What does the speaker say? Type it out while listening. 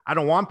I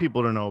don't want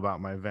people to know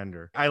about my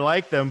vendor. I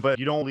like them, but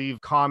you don't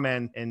leave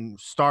comment and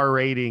star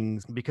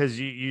ratings because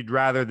you'd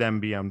rather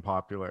them be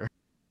unpopular.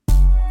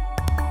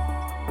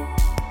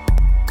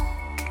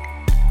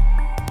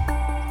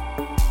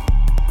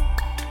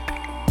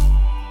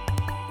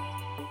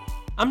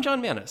 I'm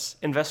John Manis,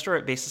 investor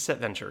at Basis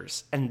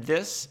Ventures, and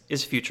this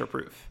is Future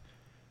Proof.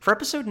 For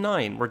episode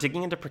 9, we're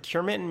digging into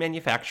procurement and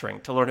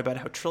manufacturing to learn about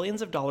how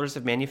trillions of dollars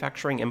of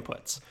manufacturing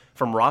inputs,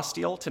 from raw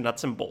steel to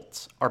nuts and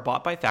bolts, are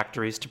bought by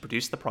factories to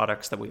produce the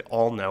products that we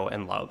all know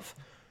and love.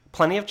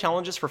 Plenty of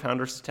challenges for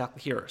founders to tackle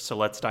here, so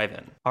let's dive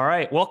in. All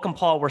right, welcome,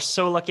 Paul. We're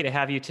so lucky to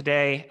have you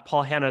today.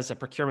 Paul Hanna is a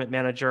procurement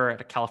manager at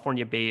a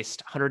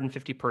California-based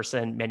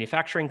 150-person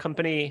manufacturing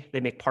company. They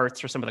make parts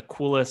for some of the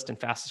coolest and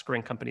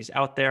fastest-growing companies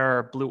out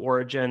there: Blue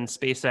Origin,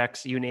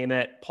 SpaceX, you name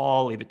it.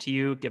 Paul, leave it to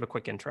you. Give a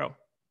quick intro.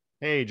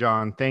 Hey,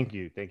 John. Thank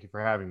you. Thank you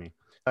for having me.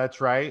 That's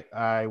right.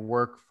 I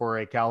work for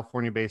a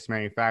California-based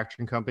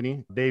manufacturing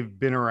company. They've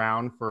been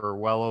around for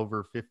well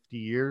over 50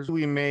 years.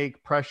 We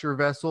make pressure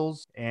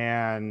vessels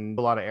and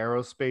a lot of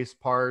aerospace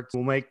parts.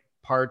 We'll make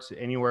parts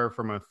anywhere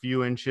from a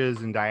few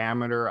inches in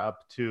diameter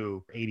up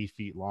to 80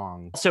 feet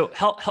long. So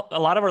a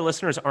lot of our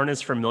listeners aren't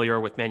as familiar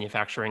with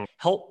manufacturing.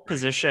 Help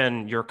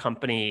position your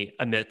company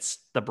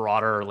amidst the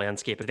broader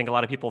landscape. I think a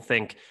lot of people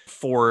think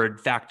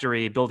Ford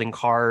factory building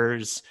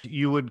cars.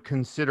 You would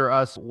consider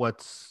us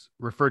what's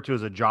referred to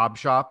as a job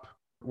shop.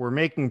 We're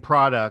making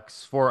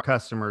products for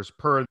customers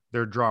per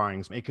their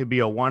drawings. It could be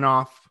a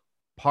one-off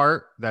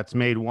part that's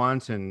made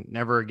once and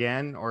never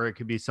again, or it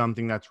could be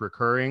something that's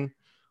recurring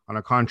on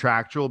a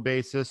contractual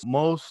basis.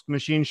 Most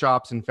machine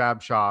shops and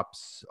fab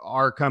shops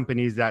are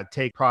companies that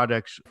take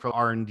products for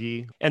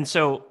R&D. And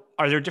so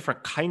are there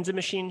different kinds of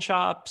machine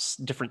shops,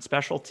 different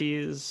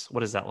specialties?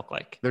 What does that look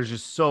like? There's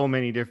just so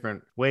many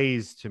different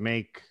ways to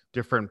make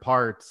different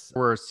parts.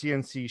 We're a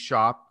CNC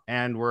shop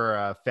and we're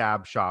a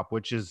fab shop,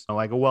 which is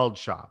like a weld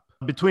shop.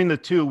 Between the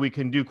two, we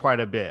can do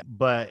quite a bit.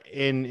 But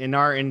in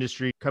our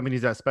industry,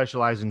 companies that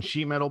specialize in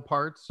sheet metal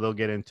parts, they'll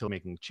get into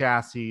making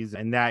chassis,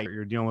 and that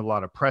you're dealing with a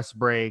lot of press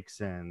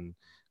brakes and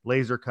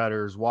laser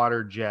cutters,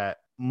 water jet.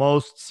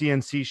 Most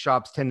CNC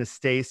shops tend to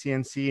stay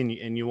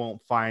CNC, and you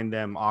won't find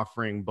them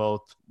offering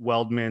both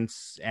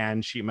weldments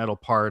and sheet metal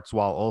parts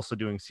while also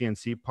doing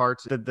CNC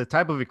parts. The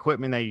type of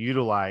equipment that you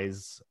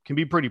utilize can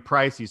be pretty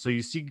pricey. So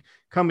you see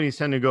companies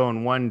tend to go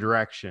in one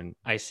direction.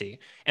 I see.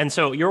 And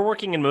so you're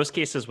working in most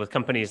cases with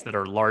companies that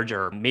are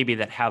larger, maybe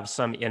that have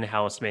some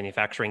in-house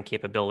manufacturing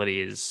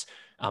capabilities,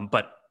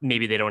 but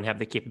maybe they don't have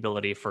the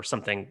capability for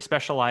something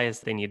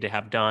specialized they need to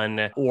have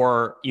done.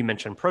 Or you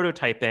mentioned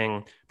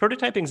prototyping.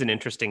 Prototyping is an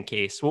interesting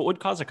case. What would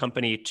cause a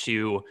company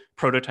to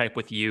prototype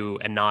with you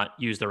and not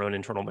use their own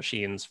internal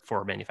machines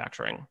for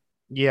manufacturing?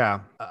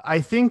 Yeah,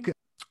 I think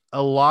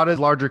a lot of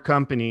larger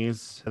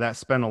companies that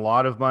spend a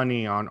lot of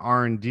money on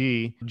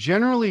R&D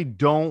generally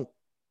don't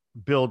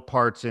build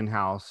parts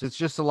in-house. It's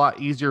just a lot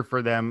easier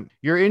for them.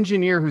 Your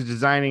engineer who's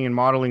designing and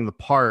modeling the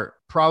part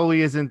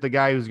probably isn't the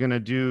guy who's going to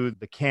do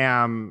the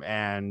cam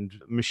and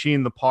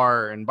machine the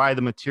part and buy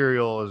the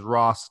material as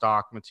raw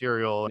stock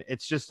material.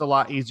 It's just a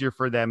lot easier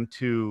for them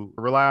to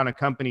rely on a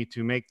company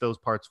to make those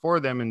parts for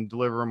them and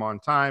deliver them on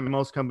time.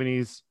 Most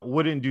companies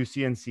wouldn't do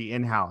CNC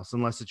in-house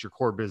unless it's your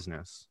core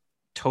business.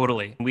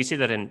 Totally. We see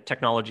that in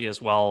technology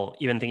as well,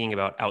 even thinking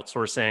about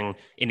outsourcing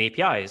in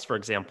APIs, for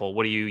example.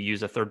 What do you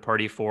use a third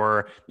party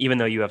for? Even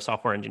though you have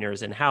software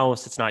engineers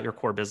in-house, it's not your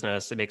core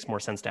business. It makes more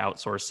sense to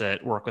outsource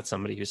it, work with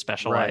somebody who's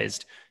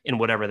specialized in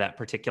whatever that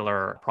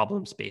particular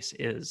problem space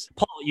is.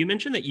 Paul, you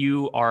mentioned that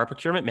you are a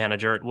procurement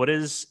manager. What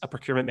is a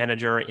procurement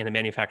manager in a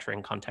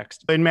manufacturing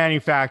context? In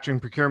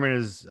manufacturing, procurement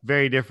is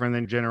very different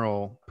than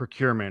general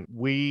procurement.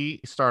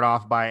 We start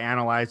off by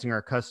analyzing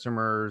our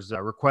customers'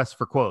 requests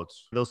for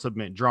quotes. They'll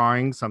submit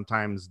drawings,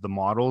 sometimes the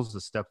models,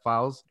 the step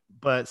files.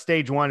 But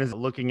stage one is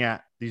looking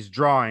at these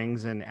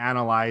drawings and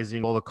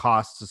analyzing all the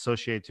costs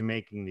associated to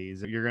making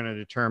these. You're going to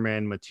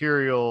determine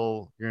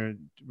material, you're going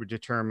to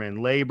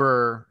determine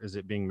labor. Is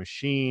it being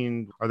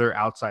machined? Are there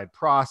outside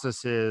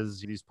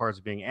processes? Are these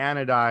parts being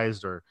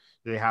anodized, or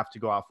do they have to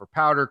go out for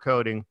powder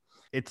coating?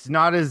 It's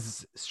not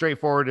as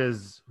straightforward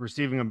as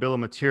receiving a bill of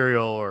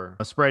material or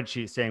a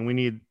spreadsheet saying we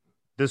need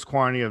this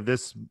quantity of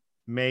this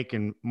make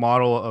and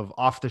model of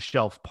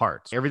off-the-shelf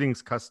parts.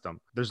 Everything's custom.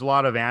 There's a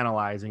lot of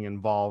analyzing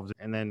involved,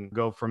 and then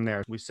go from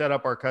there. We set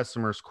up our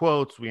customers'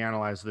 quotes. We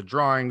analyze the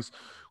drawings.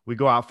 We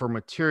go out for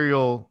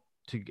material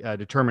to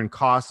determine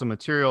costs of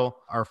material.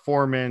 Our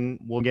foreman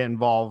will get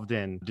involved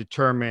and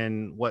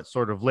determine what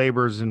sort of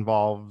labor is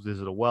involved.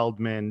 Is it a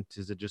weldment?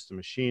 Is it just a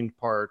machined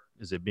part?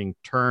 Is it being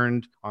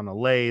turned on a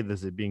lathe?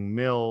 Is it being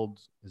milled?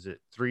 Is it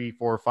 3,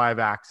 4, 5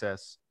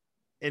 axis?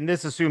 And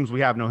this assumes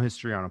we have no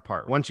history on a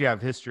part. Once you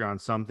have history on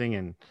something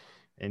and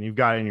you've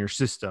got it in your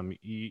system,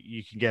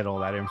 you can get all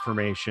that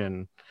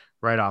information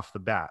right off the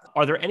bat.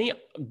 Are there any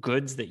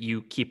goods that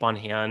you keep on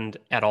hand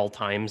at all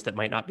times that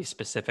might not be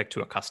specific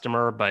to a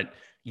customer, but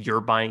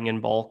you're buying in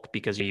bulk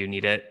because you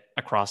need it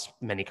across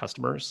many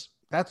customers?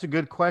 That's a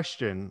good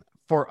question.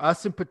 For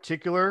us in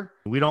particular,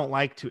 we don't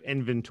like to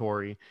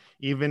inventory,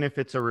 even if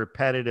it's a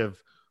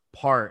repetitive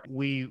part.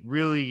 We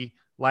really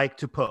like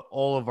to put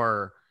all of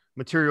our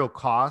material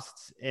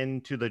costs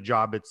into the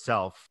job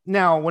itself.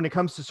 Now, when it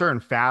comes to certain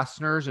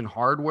fasteners and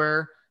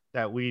hardware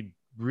that we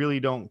really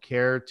don't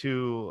care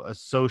to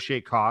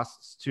associate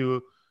costs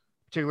to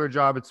particular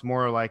job, it's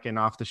more like an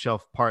off the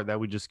shelf part that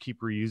we just keep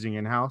reusing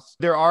in house.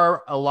 There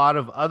are a lot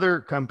of other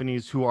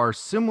companies who are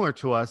similar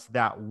to us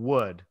that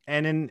would.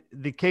 And in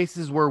the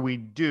cases where we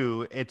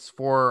do, it's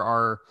for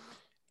our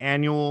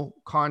annual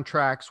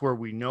contracts where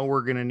we know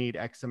we're going to need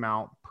X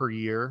amount per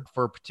year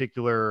for a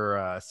particular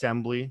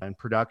assembly and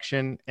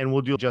production. And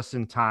we'll do just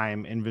in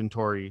time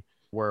inventory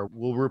where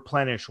we'll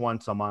replenish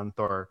once a month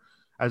or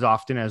as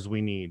often as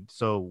we need.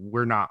 So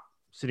we're not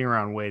sitting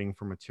around waiting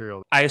for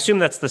material. I assume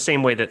that's the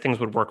same way that things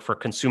would work for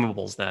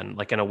consumables then,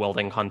 like in a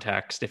welding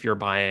context. If you're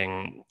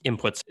buying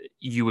inputs,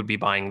 you would be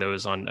buying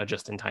those on a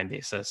just-in-time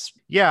basis.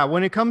 Yeah,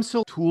 when it comes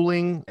to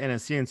tooling in a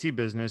CNC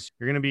business,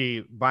 you're going to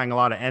be buying a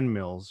lot of end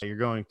mills. You're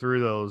going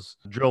through those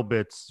drill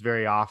bits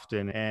very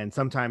often, and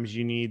sometimes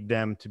you need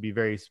them to be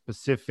very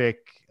specific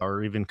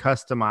or even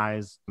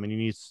customized. I mean, you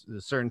need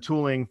certain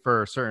tooling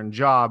for a certain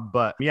job.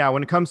 But yeah,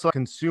 when it comes to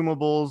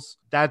consumables,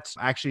 that's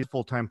actually a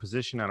full-time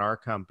position at our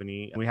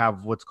company. We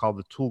have what's called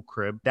the tool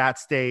crib that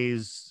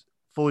stays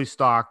fully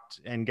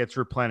stocked and gets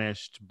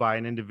replenished by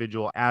an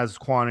individual as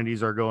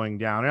quantities are going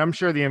down. And I'm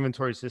sure the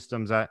inventory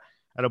system's at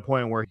a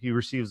point where he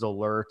receives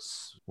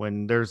alerts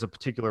when there's a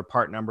particular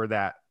part number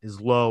that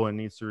is low and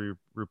needs to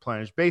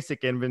replenish.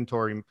 Basic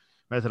inventory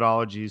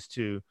methodologies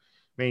to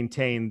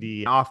maintain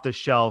the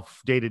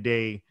off-the-shelf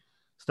day-to-day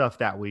stuff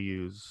that we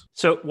use.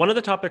 So one of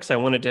the topics I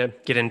wanted to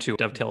get into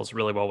dovetails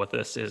really well with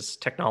this is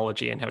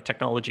technology and how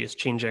technology is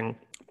changing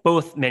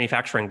both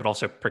manufacturing, but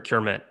also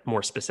procurement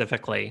more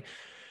specifically.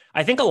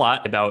 I think a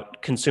lot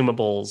about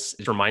consumables.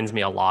 It reminds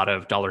me a lot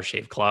of Dollar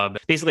Shave Club.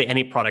 Basically,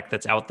 any product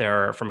that's out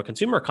there from a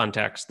consumer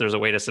context, there's a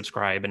way to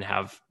subscribe and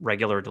have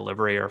regular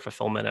delivery or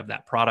fulfillment of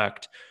that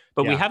product.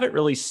 But we haven't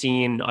really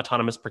seen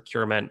autonomous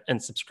procurement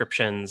and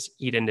subscriptions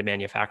eat into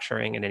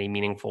manufacturing in any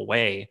meaningful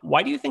way.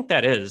 Why do you think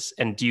that is?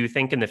 And do you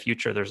think in the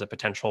future there's a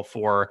potential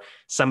for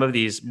some of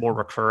these more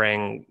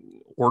recurring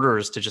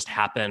orders to just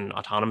happen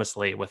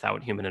autonomously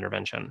without human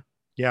intervention?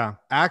 Yeah,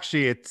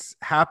 actually, it's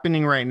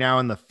happening right now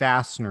in the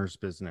fasteners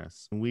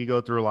business. We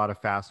go through a lot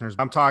of fasteners.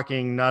 I'm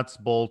talking nuts,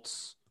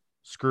 bolts,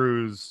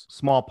 screws,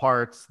 small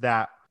parts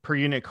that per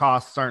unit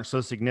costs aren't so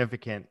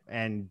significant,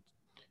 and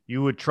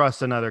you would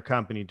trust another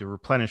company to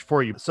replenish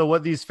for you. So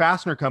what these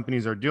fastener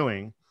companies are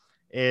doing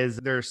is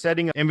they're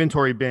setting up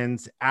inventory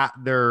bins at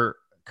their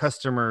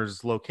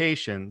customers'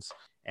 locations.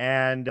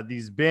 And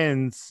these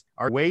bins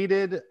are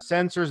weighted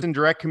sensors in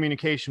direct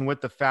communication with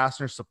the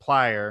fastener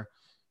supplier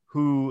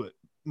who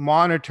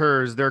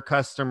monitors their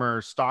customer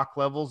stock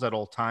levels at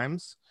all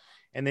times.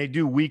 And they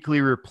do weekly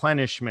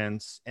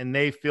replenishments and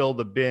they fill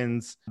the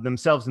bins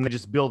themselves and they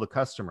just bill the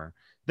customer.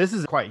 This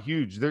is quite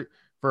huge.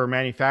 For a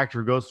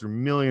manufacturer, goes through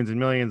millions and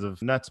millions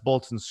of nuts,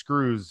 bolts, and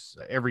screws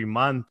every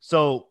month.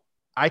 So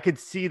I could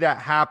see that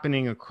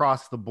happening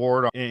across the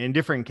board in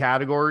different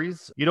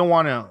categories. You don't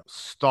want to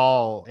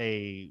stall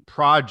a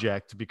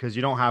project because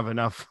you don't have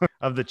enough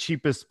of the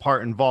cheapest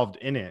part involved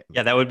in it.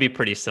 Yeah, that would be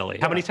pretty silly.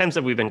 How many times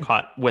have we been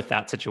caught with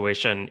that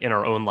situation in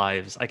our own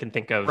lives? I can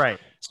think of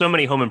so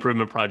many home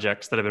improvement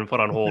projects that have been put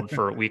on hold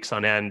for weeks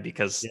on end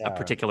because a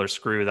particular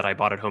screw that I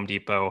bought at Home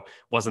Depot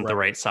wasn't the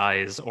right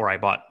size, or I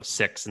bought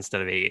 6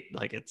 instead of 8.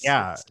 Like it's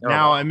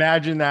now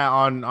imagine that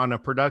on a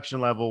production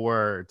level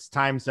where it's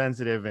time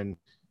sensitive and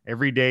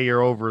every day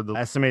you're over the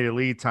estimated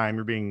lead time,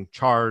 you're being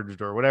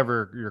charged or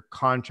whatever your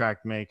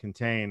contract may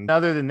contain.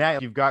 Other than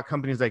that, you've got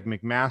companies like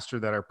McMaster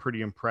that are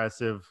pretty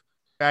impressive.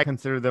 I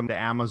consider them the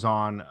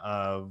Amazon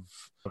of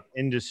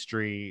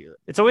industry.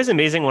 It's always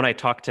amazing when I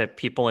talk to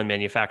people in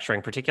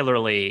manufacturing,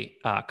 particularly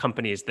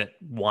companies that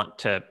want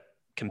to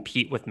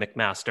compete with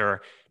McMaster.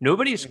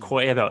 Nobody's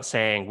coy about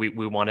saying we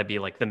want to be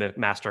like the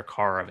McMaster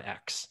car of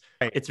X.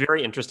 Right. It's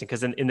very interesting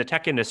because in the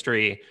tech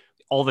industry,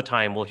 all the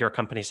time we'll hear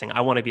companies saying,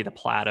 I want to be the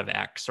Plaid of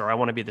X, or I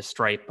want to be the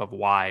Stripe of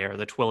Y, or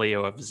the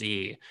Twilio of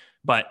Z.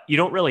 But you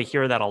don't really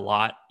hear that a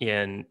lot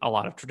in a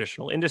lot of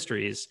traditional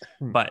industries.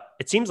 But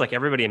it seems like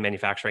everybody in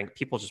manufacturing,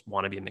 people just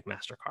want to be a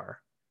McMaster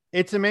car.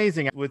 It's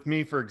amazing. With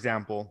me, for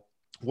example,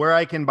 where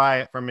I can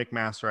buy it from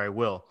McMaster, I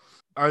will.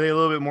 Are they a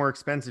little bit more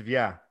expensive?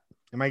 Yeah.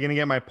 Am I going to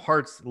get my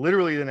parts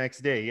literally the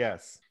next day?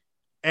 Yes.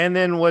 And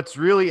then what's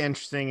really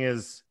interesting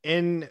is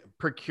in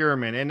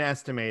procurement, in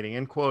estimating,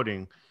 in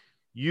quoting,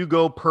 you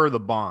go per the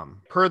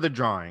BOM, per the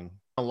drawing.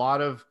 A lot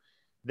of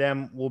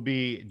them will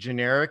be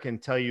generic and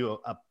tell you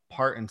a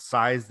part and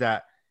size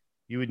that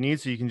you would need.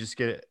 So you can just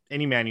get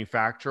any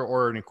manufacturer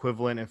or an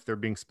equivalent if they're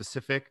being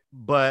specific.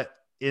 But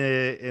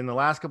in the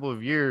last couple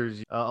of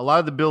years, a lot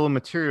of the bill of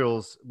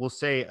materials will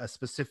say a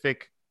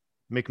specific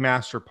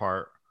McMaster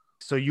part.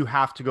 So you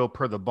have to go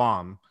per the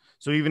BOM.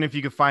 So even if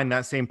you could find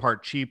that same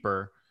part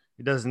cheaper,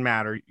 it doesn't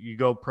matter. You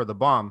go per the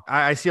BOM.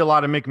 I see a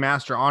lot of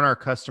McMaster on our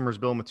customers'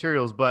 bill of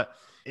materials, but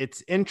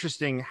it's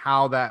interesting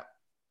how that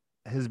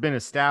has been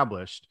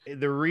established.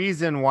 The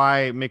reason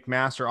why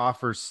McMaster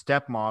offers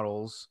step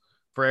models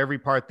for every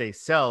part they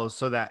sell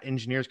so that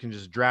engineers can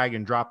just drag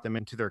and drop them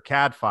into their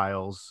CAD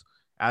files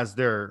as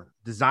they're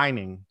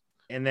designing.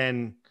 And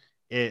then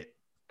it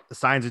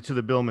assigns it to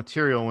the bill of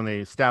material when they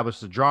establish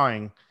the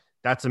drawing.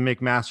 That's a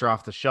McMaster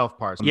off the shelf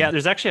part. Yeah,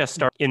 there's actually a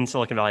start in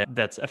Silicon Valley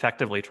that's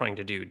effectively trying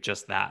to do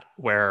just that,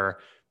 where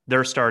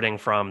they're starting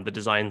from the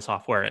design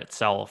software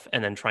itself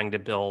and then trying to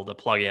build a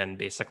plugin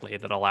basically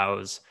that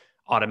allows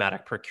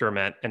automatic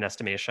procurement and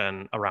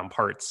estimation around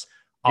parts,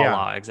 a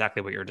la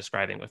exactly what you're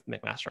describing with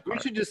McMaster-Carr. We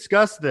should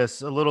discuss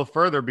this a little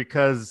further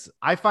because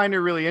I find it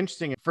really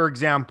interesting. For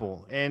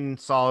example, in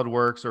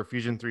SolidWorks or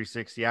Fusion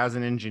 360, as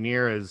an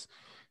engineer is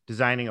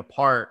designing a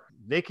part,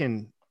 they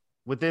can,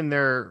 within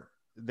their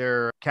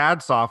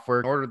CAD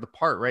software, order the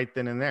part right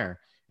then and there,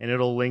 and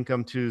it'll link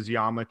them to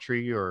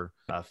Geometry or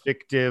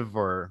Fictive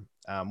or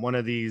one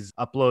of these,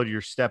 upload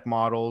your step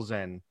models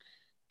and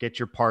get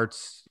your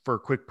parts for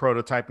quick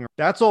prototyping.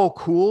 That's all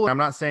cool. I'm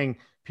not saying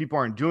people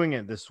aren't doing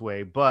it this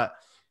way, but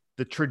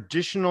the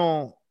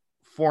traditional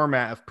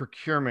format of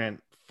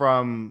procurement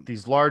from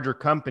these larger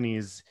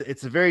companies,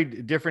 it's a very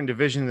different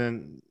division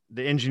than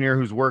the engineer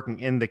who's working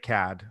in the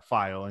CAD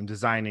file and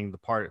designing the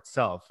part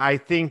itself. I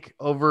think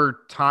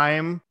over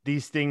time,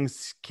 these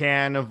things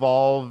can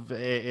evolve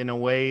in a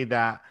way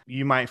that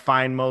you might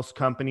find most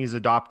companies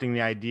adopting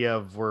the idea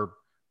of we're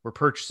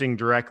purchasing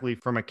directly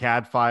from a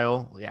CAD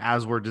file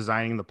as we're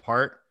designing the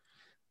part.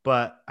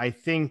 But I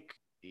think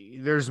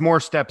there's more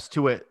steps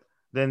to it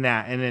than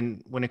that. And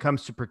then when it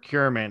comes to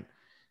procurement,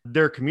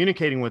 they're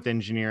communicating with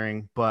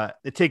engineering, but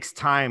it takes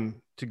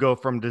time to go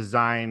from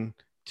design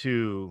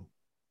to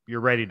you're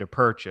ready to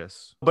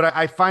purchase. But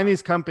I find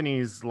these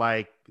companies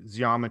like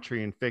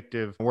Geometry and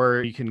Fictive,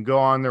 where you can go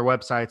on their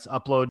websites,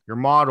 upload your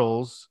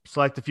models,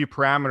 select a few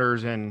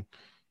parameters, and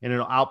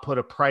it'll output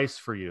a price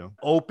for you.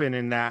 Open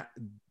in that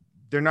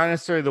they're not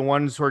necessarily the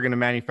ones who are going to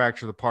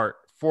manufacture the part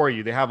for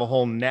you. They have a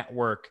whole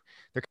network.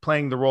 They're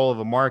playing the role of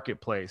a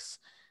marketplace.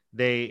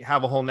 They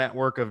have a whole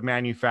network of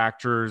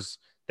manufacturers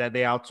that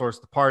they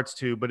outsource the parts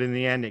to, but in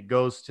the end, it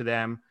goes to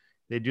them.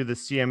 They do the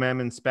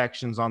CMM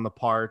inspections on the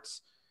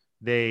parts.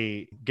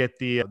 They get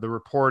the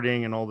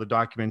reporting and all the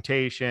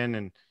documentation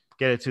and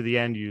get it to the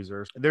end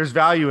users. There's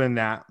value in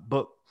that,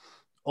 but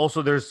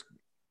also there's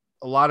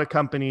a lot of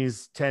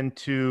companies tend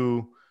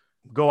to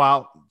go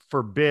out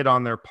for bid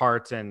on their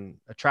parts and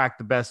attract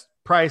the best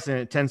price, and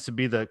it tends to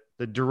be the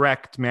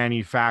direct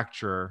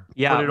manufacturer.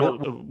 Yeah,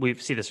 we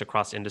see this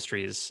across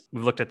industries.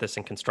 We've looked at this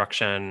in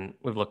construction.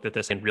 We've looked at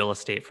this in real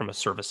estate from a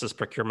services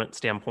procurement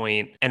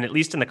standpoint. And at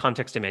least in the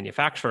context of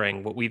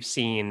manufacturing, what we've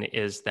seen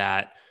is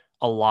that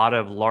a lot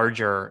of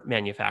larger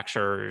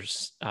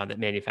manufacturers that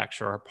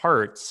manufacture our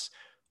parts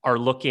are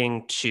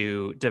looking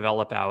to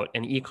develop out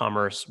an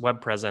e-commerce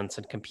web presence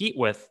and compete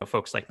with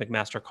folks like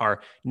McMaster-Carr,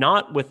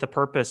 not with the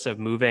purpose of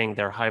moving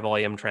their high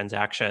volume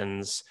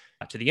transactions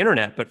to the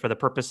internet, but for the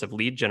purpose of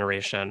lead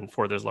generation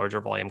for those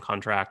larger volume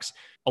contracts.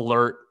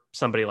 Alert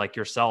somebody like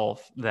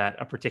yourself that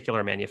a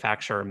particular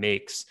manufacturer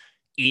makes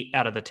 8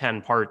 out of the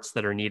 10 parts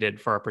that are needed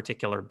for a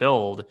particular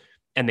build,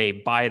 and they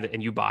buy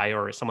and you buy,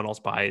 or someone else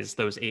buys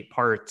those 8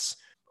 parts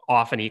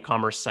off an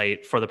e-commerce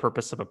site for the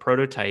purpose of a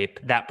prototype.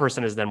 That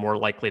person is then more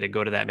likely to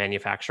go to that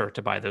manufacturer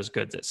to buy those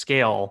goods at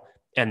scale,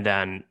 and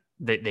then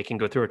they can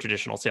go through a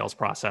traditional sales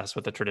process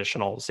with a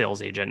traditional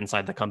sales agent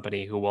inside the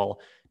company who will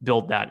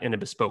build that in a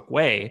bespoke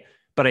way.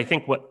 But I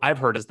think what I've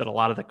heard is that a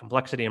lot of the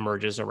complexity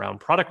emerges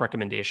around product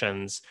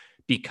recommendations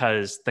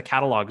because the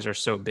catalogs are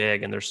so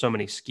big and there's so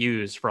many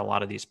SKUs for a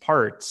lot of these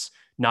parts.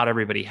 Not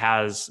everybody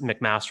has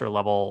McMaster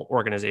level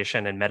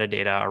organization and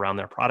metadata around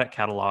their product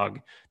catalog.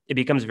 It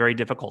becomes very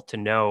difficult to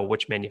know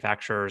which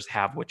manufacturers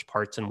have which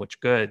parts and which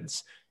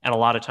goods. And a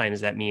lot of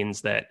times that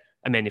means that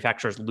a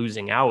manufacturer is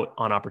losing out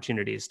on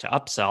opportunities to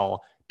upsell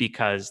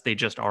because they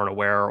just aren't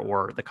aware,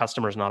 or the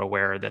customer is not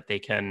aware that they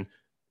can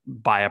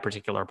buy a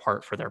particular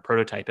part for their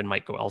prototype and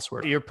might go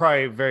elsewhere. You're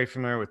probably very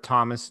familiar with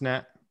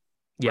Thomasnet,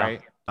 yeah.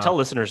 Right? Tell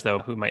listeners, though,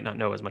 who might not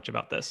know as much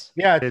about this.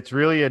 Yeah, it's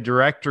really a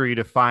directory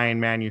to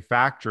find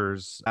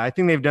manufacturers. I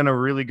think they've done a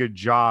really good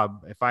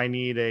job. If I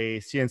need a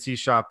CNC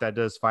shop that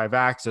does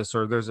 5-axis,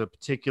 or there's a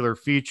particular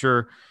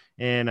feature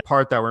in a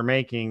part that we're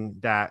making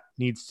that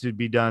needs to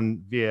be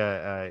done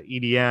via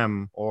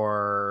EDM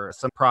or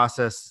some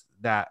process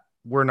that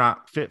we're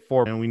not fit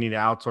for and we need to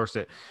outsource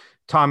it,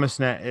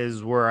 Thomasnet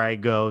is where I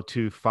go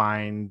to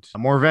find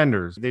more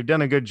vendors. They've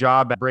done a good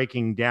job at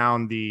breaking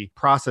down the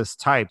process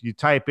type. You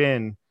type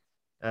in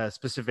a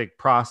specific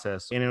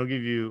process and it'll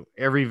give you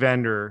every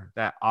vendor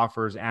that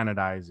offers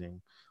anodizing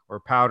or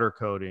powder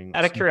coating.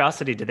 Out of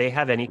curiosity, do they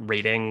have any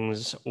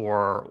ratings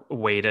or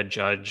way to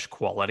judge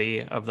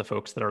quality of the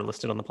folks that are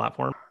listed on the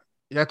platform?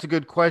 That's a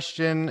good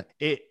question.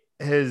 It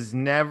has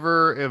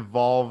never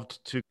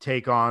evolved to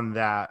take on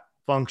that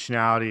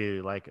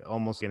functionality like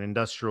almost an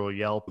industrial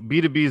Yelp.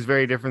 B2B is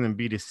very different than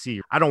B2C.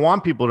 I don't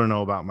want people to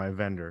know about my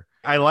vendor.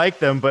 I like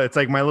them, but it's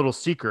like my little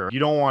secret. You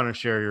don't want to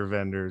share your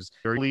vendors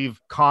or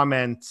leave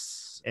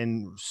comments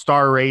and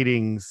star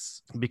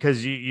ratings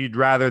because you'd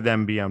rather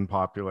them be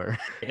unpopular.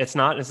 It's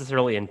not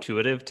necessarily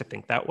intuitive to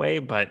think that way,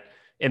 but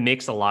it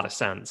makes a lot of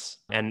sense.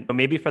 And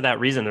maybe for that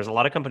reason, there's a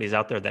lot of companies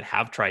out there that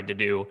have tried to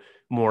do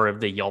more of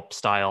the Yelp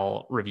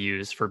style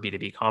reviews for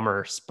B2B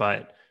commerce.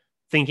 But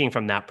thinking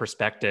from that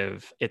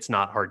perspective, it's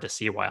not hard to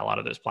see why a lot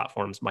of those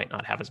platforms might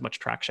not have as much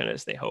traction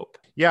as they hope.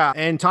 Yeah.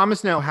 And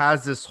Thomas now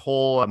has this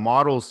whole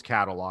models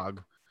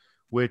catalog,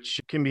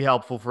 which can be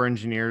helpful for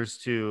engineers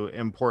to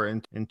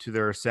import into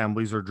their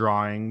assemblies or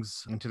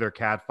drawings, into their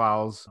CAD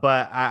files.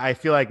 But I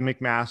feel like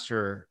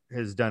McMaster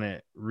has done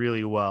it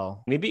really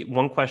well. Maybe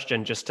one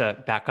question just to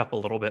back up a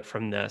little bit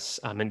from this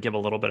and give a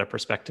little bit of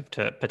perspective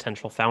to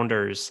potential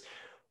founders.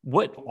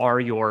 What are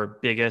your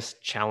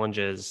biggest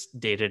challenges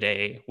day to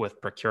day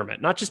with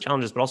procurement? Not just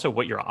challenges, but also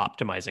what you're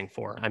optimizing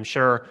for. I'm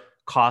sure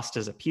cost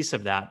is a piece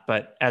of that,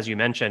 but as you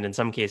mentioned, in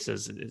some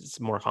cases, it's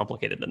more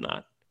complicated than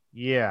that.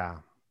 Yeah.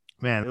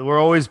 Man, we're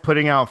always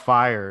putting out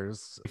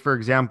fires. For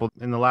example,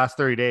 in the last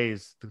 30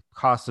 days, the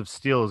cost of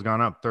steel has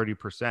gone up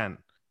 30%.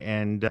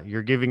 And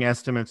you're giving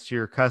estimates to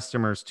your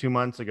customers 2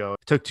 months ago.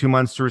 It took 2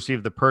 months to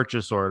receive the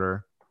purchase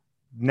order.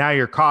 Now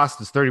your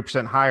cost is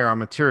 30% higher on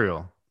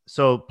material.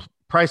 So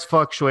price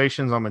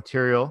fluctuations on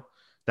material,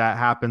 that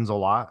happens a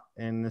lot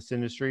in this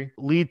industry.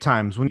 Lead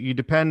times, when you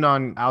depend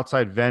on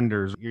outside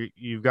vendors,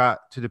 you've got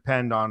to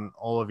depend on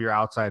all of your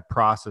outside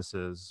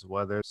processes,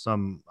 whether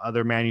some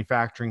other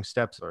manufacturing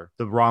steps or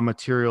the raw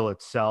material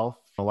itself.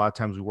 A lot of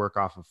times we work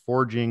off of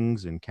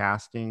forgings and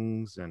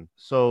castings. And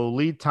so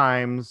lead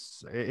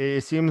times,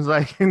 it seems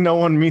like no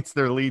one meets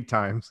their lead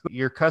times.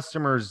 Your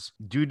customer's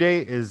due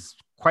date is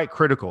quite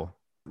critical.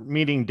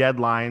 Meeting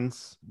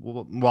deadlines,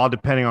 while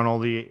depending on all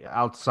the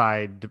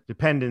outside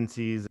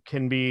dependencies,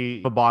 can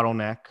be a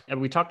bottleneck.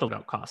 And we talked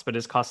about cost, but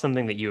is cost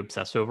something that you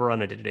obsess over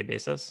on a day-to-day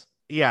basis?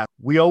 Yeah,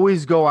 we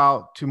always go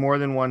out to more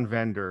than one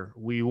vendor.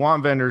 We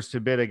want vendors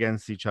to bid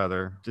against each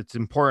other. It's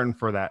important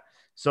for that.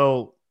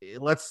 So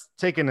let's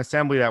take an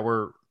assembly that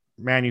we're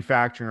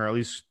manufacturing, or at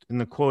least in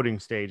the quoting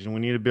stage, and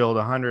we need to build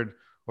 100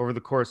 over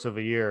the course of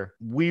a year.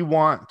 We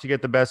want to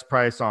get the best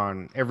price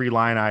on every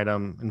line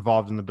item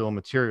involved in the bill of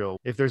material.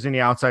 If there's any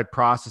outside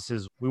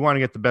processes, we want to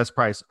get the best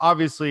price.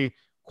 Obviously,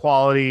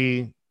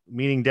 quality,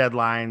 meeting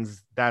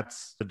deadlines,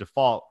 that's the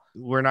default.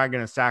 We're not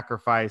going to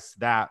sacrifice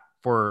that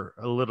for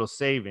a little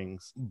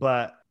savings.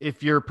 But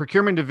if your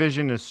procurement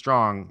division is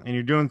strong and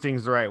you're doing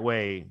things the right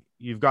way,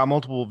 you've got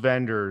multiple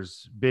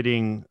vendors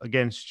bidding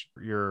against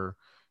your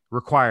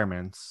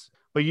requirements.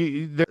 But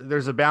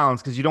there's a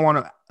balance, because you don't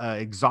want to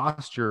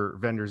exhaust your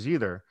vendors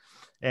either.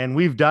 And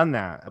we've done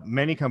that.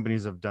 Many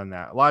companies have done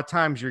that. A lot of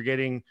times you're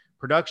getting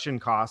production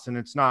costs and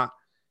it's not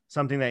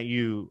something that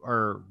you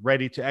are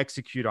ready to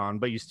execute on,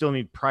 but you still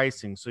need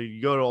pricing. So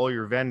you go to all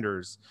your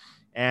vendors.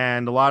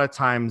 And a lot of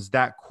times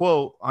that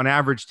quote, on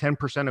average,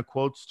 10% of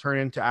quotes turn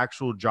into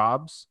actual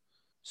jobs.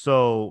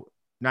 So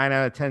 9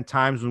 out of 10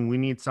 times when we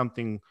need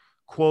something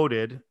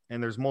quoted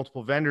and there's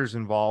multiple vendors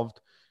involved,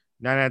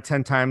 9 out of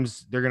 10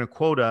 times they're going to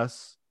quote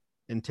us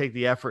and take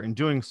the effort in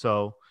doing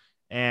so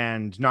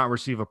and not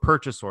receive a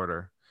purchase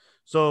order.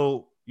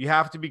 So you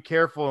have to be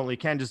careful, and you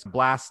can't just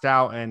blast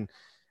out and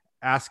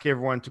ask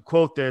everyone to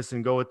quote this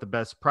and go with the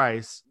best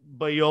price.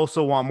 But you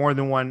also want more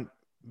than one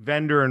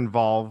vendor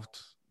involved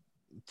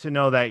to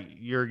know that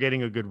you're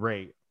getting a good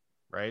rate,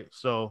 right?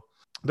 So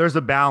there's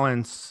a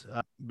balance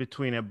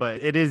between it,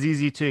 but it is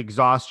easy to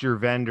exhaust your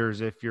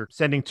vendors if you're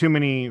sending too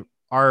many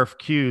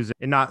RFQs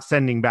and not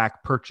sending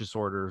back purchase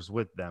orders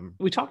with them.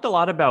 We talked a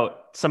lot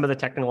about some of the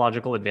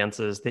technological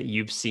advances that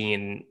you've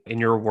seen in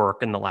your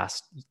work in the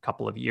last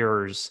couple of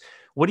years.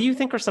 What do you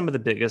think are some of the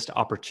biggest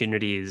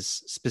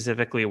opportunities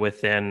specifically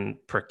within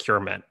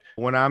procurement?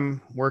 When I'm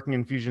working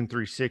in Fusion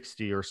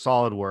 360 or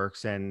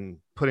SolidWorks and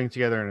putting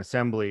together an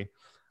assembly,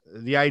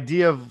 the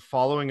idea of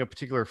following a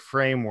particular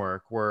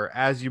framework where,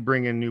 as you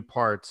bring in new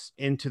parts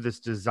into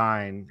this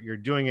design, you're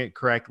doing it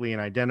correctly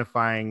and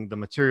identifying the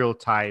material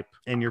type,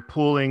 and you're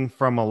pulling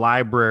from a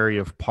library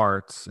of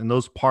parts. And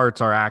those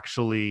parts are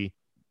actually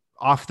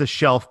off the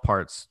shelf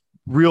parts,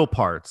 real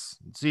parts.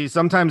 See,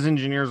 sometimes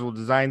engineers will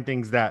design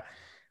things that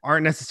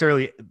aren't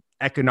necessarily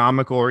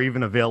economical or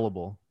even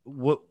available.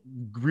 What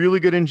really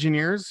good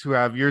engineers who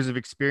have years of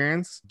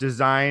experience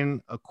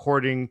design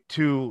according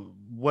to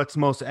what's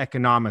most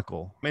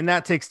economical. And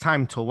that takes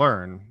time to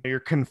learn. You're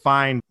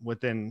confined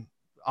within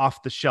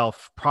off the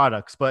shelf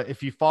products. But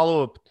if you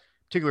follow a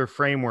particular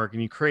framework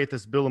and you create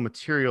this bill of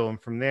material, and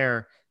from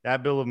there,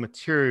 that bill of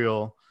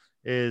material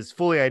is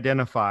fully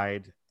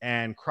identified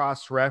and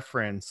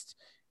cross-referenced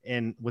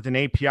with an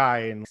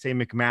API and say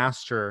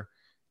McMaster.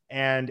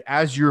 And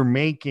as you're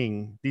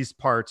making these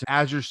parts,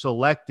 as you're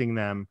selecting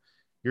them,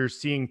 you're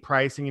seeing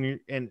pricing,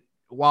 and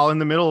while in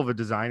the middle of a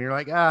design, you're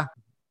like, I'm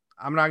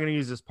not going to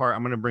use this part.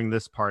 I'm going to bring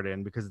this part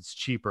in because it's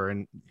cheaper.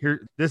 And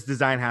here, this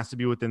design has to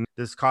be within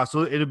this cost.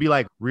 So it'll be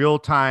like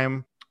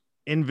real-time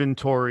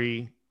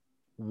inventory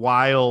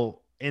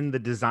while in the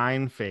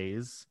design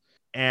phase.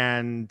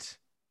 And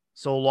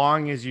so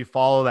long as you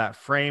follow that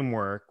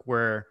framework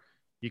where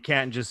you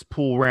can't just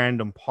pull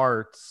random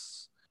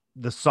parts,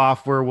 the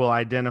software will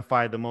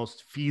identify the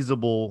most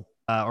feasible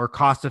or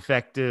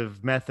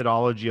cost-effective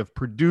methodology of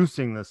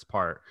producing this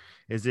part?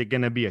 Is it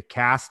going to be a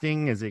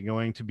casting? Is it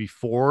going to be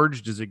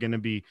forged? Is it going to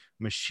be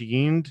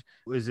machined?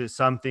 Is it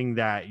something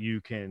that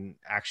you can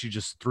actually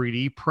just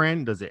 3D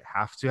print? Does it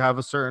have to have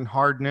a certain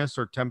hardness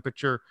or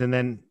temperature? And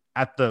then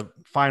at the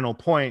final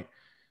point,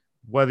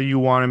 whether you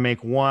want to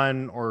make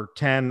 1 or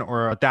 10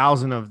 or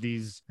 1,000 of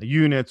these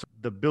units,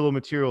 the bill of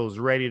material is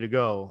ready to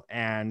go,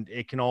 and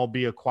it can all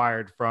be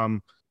acquired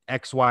from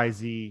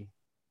XYZ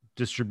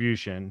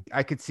distribution.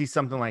 I could see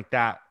something like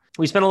that.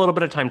 We spent a little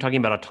bit of time talking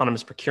about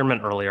autonomous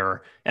procurement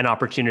earlier and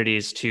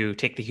opportunities to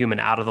take the human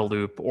out of the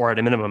loop, or at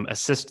a minimum,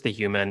 assist the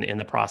human in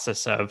the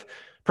process of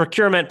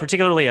procurement,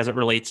 particularly as it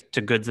relates to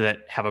goods that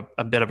have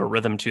a bit of a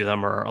rhythm to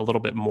them or a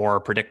little bit more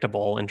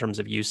predictable in terms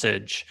of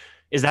usage.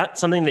 Is that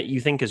something that you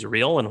think is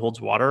real and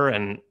holds water?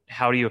 And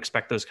how do you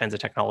expect those kinds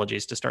of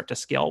technologies to start to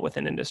scale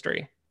within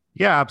industry?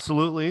 Yeah,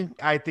 absolutely.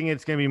 I think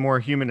it's going to be more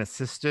human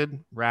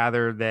assisted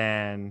rather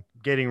than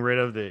getting rid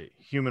of the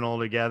human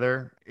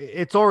altogether.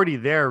 It's already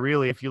there,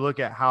 really. If you look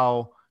at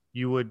how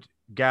you would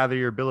gather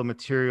your bill of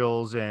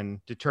materials and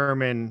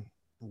determine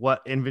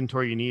what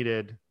inventory you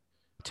needed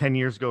 10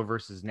 years ago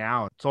versus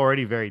now, it's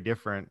already very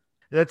different.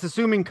 That's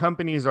assuming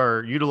companies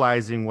are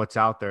utilizing what's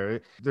out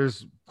there.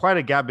 There's quite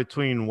a gap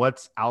between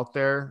what's out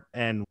there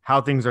and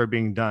how things are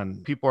being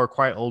done. People are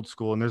quite old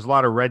school, and there's a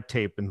lot of red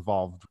tape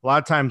involved. A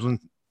lot of times when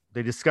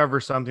they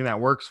discover something that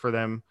works for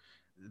them,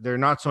 they're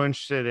not so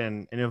interested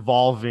in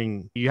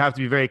evolving. You have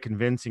to be very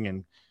convincing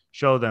and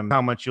show them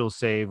how much you'll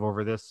save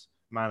over this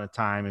amount of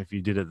time if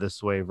you did it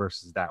this way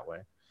versus that way.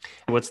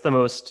 What's the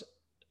most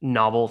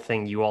novel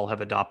thing you all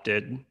have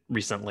adopted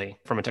recently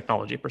from a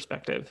technology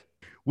perspective?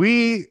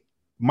 We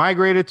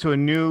migrated to a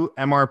new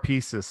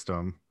MRP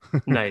system.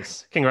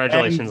 Nice.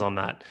 Congratulations on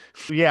that.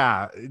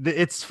 Yeah,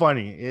 it's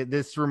funny.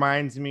 This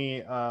reminds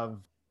me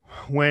of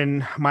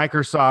when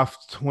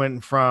Microsoft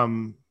went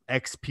from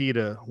XP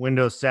to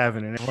Windows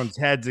 7 and everyone's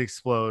heads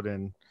explode,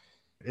 and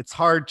it's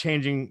hard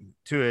changing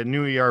to a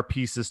new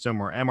ERP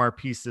system or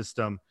MRP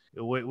system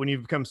when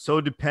you've become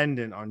so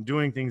dependent on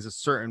doing things a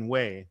certain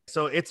way.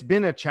 So it's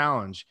been a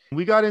challenge.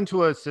 We got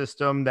into a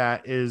system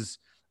that is,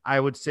 I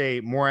would say,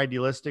 more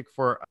idealistic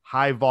for a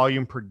high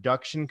volume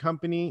production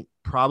company,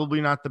 probably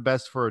not the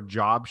best for a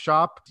job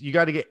shop. You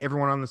got to get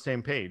everyone on the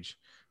same page,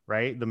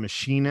 right? The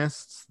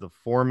machinists, the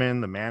foremen,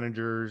 the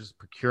managers,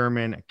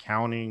 procurement,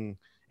 accounting,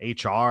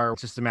 HR.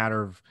 It's just a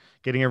matter of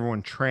getting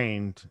everyone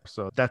trained.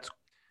 So that's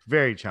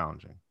very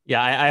challenging.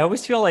 Yeah, I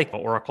always feel like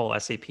Oracle,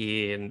 SAP,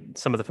 and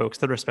some of the folks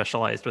that are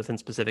specialized within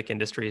specific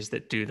industries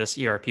that do this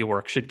ERP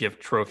work should give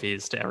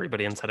trophies to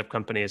everybody inside of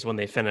companies when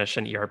they finish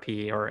an ERP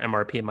or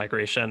MRP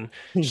migration.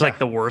 Just like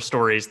the war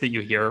stories that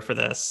you hear for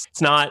this.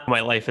 It's not my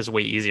life is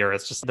way easier.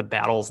 It's just the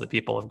battles that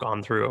people have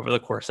gone through over the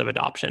course of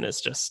adoption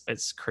is just,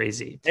 it's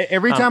crazy.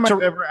 Every time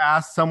I've ever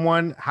asked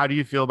someone, how do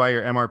you feel about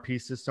your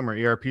MRP system or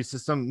ERP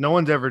system? No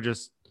one's ever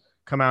just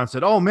come out and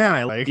said, oh man,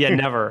 I like it. Yeah,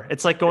 never.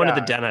 It's like going to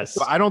the dentist.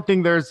 So I don't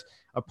think there's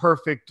a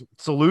perfect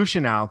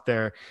solution out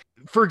there.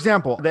 For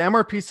example, the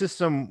MRP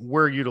system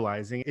we're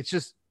utilizing, it's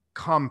just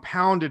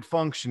compounded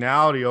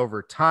functionality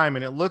over time.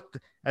 And it looked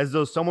as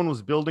though someone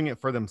was building it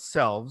for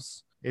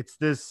themselves. It's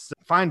this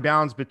fine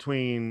balance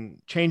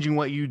between changing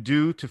what you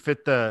do to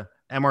fit the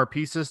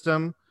MRP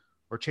system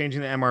or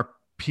changing the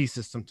MRP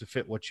system to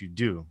fit what you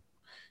do.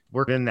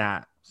 We're in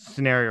that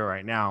scenario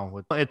right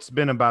now. It's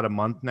been about a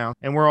month now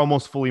and we're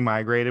almost fully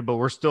migrated, but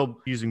we're still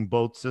using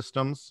both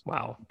systems.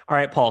 Wow. All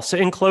right, Paul. So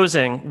in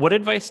closing, what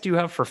advice do you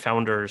have for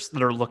founders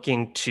that are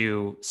looking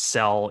to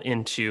sell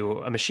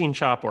into a machine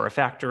shop or a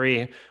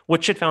factory?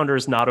 What should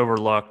founders not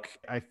overlook?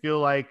 I feel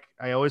like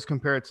I always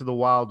compare it to the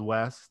Wild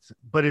West,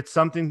 but it's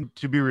something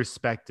to be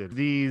respected.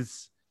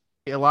 These,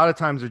 a lot of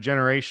times, are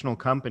generational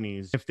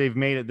companies. If they've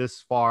made it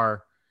this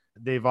far,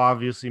 they've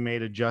obviously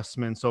made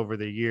adjustments over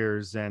the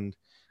years. And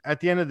at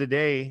the end of the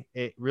day,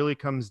 it really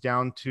comes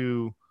down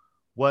to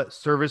what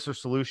service or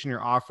solution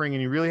you're offering.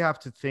 And you really have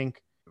to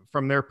think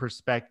from their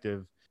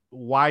perspective.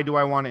 Why do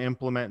I want to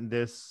implement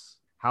this?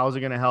 How is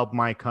it going to help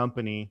my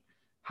company?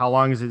 How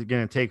long is it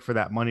going to take for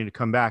that money to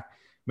come back?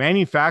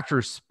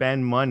 Manufacturers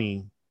spend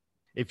money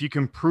if you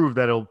can prove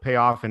that it'll pay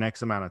off in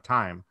X amount of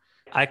time.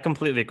 I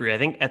completely agree. I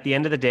think at the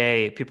end of the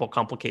day, people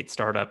complicate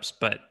startups,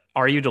 but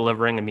are you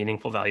delivering a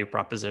meaningful value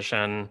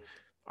proposition?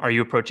 Are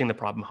you approaching the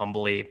problem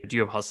humbly? Do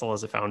you have hustle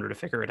as a founder to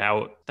figure it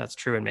out? That's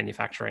true in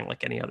manufacturing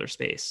like any other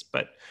space.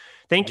 But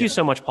thank you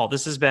so much, Paul.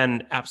 This has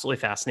been absolutely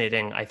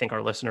fascinating. I think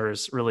our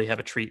listeners really have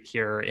a treat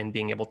here in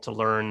being able to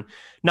learn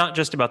not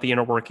just about the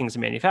inner workings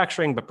of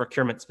manufacturing, but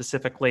procurement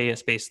specifically, a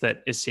space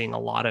that is seeing a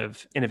lot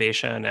of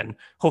innovation and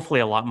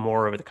hopefully a lot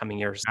more over the coming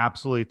years.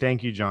 Absolutely.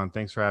 Thank you, John.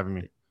 Thanks for having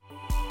me.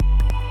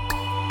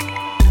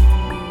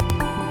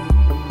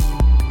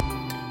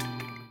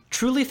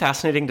 Truly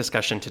fascinating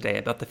discussion today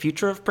about the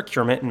future of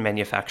procurement and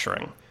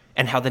manufacturing,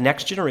 and how the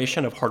next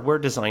generation of hardware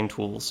design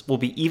tools will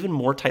be even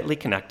more tightly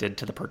connected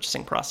to the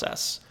purchasing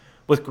process,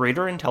 with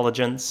greater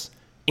intelligence,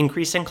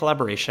 increasing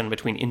collaboration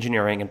between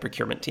engineering and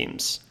procurement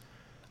teams.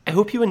 I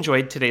hope you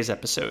enjoyed today's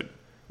episode.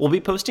 We'll be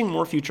posting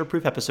more Future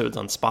Proof episodes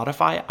on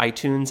Spotify,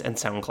 iTunes, and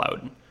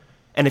SoundCloud.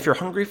 And if you're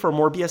hungry for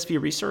more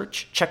BSV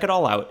research, check it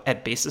all out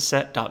at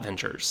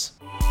basisset.ventures.